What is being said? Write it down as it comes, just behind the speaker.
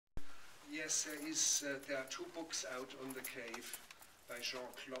Yes, there are two books out on the cave by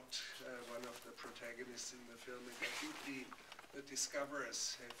Jean-Claude, one of the protagonists in the film, and I think the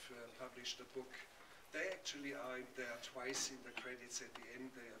discoverers have published a book. They actually are there twice in the credits. At the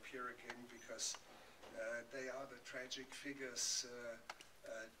end they appear again because they are the tragic figures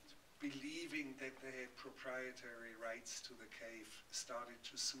believing that they had proprietary rights to the cave, started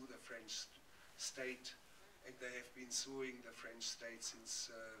to sue the French state, and they have been suing the French state since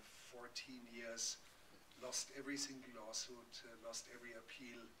 14 years, lost every single lawsuit, lost every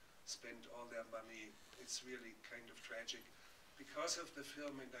appeal, spent all their money. It's really kind of tragic. Because of the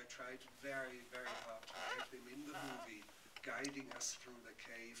film, and I tried very, very hard to have them in the movie, guiding us through the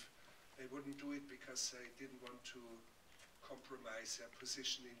cave, they wouldn't do it because they didn't want to compromise their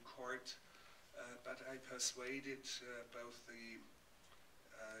position in court. But I persuaded both the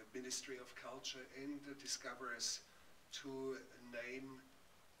Ministry of Culture and the discoverers to name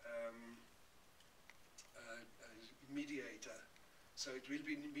a mediator. So it will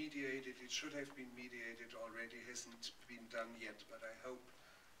be mediated, it should have been mediated already, hasn't been done yet, but I hope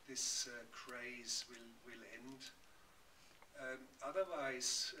this craze will end.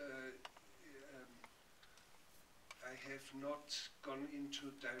 Otherwise, I have not gone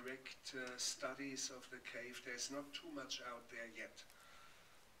into direct studies of the cave. There's not too much out there yet.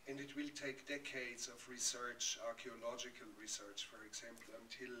 And it will take decades of research, archaeological research, for example,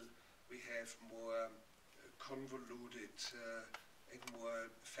 until we have more convoluted and more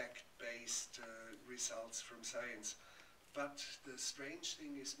fact-based results from science. But the strange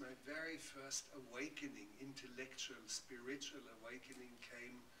thing is my very first awakening, intellectual, spiritual awakening,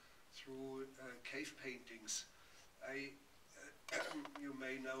 came through cave paintings. You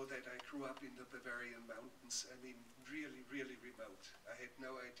may know that I grew up in the Bavarian mountains. I mean, really, really remote. I had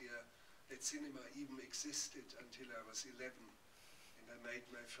no idea that cinema even existed until I was 11. And I made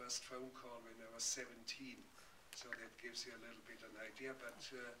my first phone call when I was 17. So that gives you a little bit an idea. But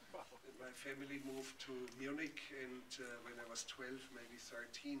my family moved to Munich, and when I was 12, maybe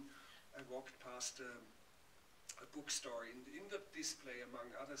 13, I walked past a bookstore. In the display, among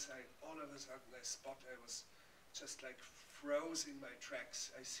others, all of a sudden I was just like froze in my tracks.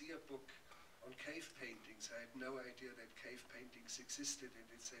 I see a book on cave paintings. I had no idea that cave paintings existed, and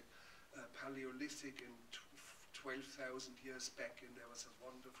it said Paleolithic and 12,000 years back, and there was a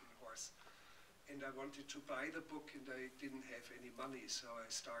wonderful horse. And I wanted to buy the book, and I didn't have any money, so I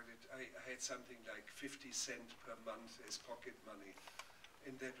had something like 50 cents per month as pocket money.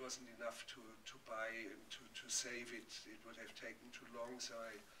 And that wasn't enough to buy and to save it. It would have taken too long, so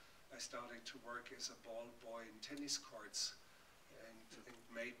I started to work as a ball boy in tennis courts and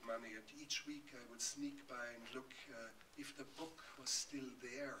made money. And each week I would sneak by and look if the book was still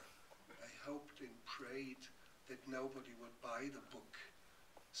there. I hoped and prayed that nobody would buy the book.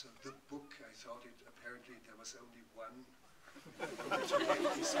 So the book, I thought apparently there was only one. I wanted to get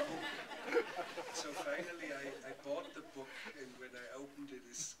this book. So finally I bought the book, and when I opened it,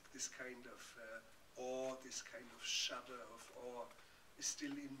 this kind of awe, this kind of shudder of awe is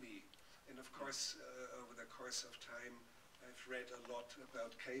still in me. And of course, over the course of time, I've read a lot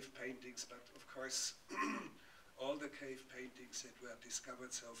about cave paintings, but of course, all the cave paintings that were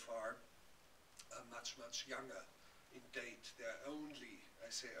discovered so far are much, much younger in date. They're only, I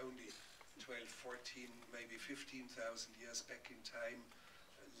say only, 12, 14, maybe 15,000 years back in time.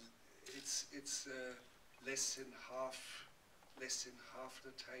 It's less than half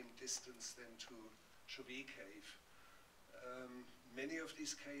the time distance than to Chauvet Cave. Many of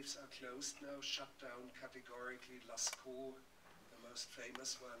these caves are closed now, shut down categorically. Lascaux, the most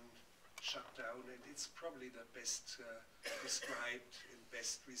famous one, shut down, and it's probably the best described and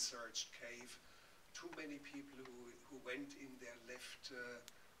best researched cave. Too many people who went in there left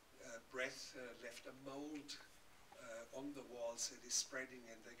left a mold on the walls that is spreading,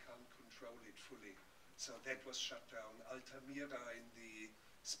 and they can't control it fully. So that was shut down. Altamira in the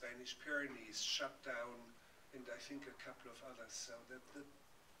Spanish Pyrenees shut down, and I think a couple of others. So the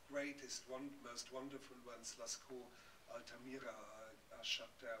greatest, most wonderful ones, Lascaux, Altamira, are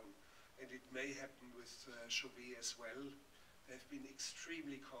shut down. And it may happen with Chauvet as well. They've been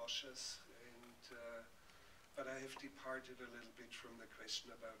extremely cautious, and but I have departed a little bit from the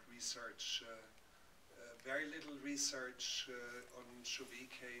question about research. Very little research on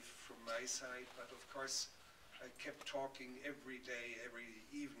Chauvet Cave from my side, but of course I kept talking every day, every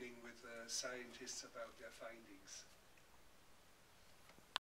evening with scientists about their findings.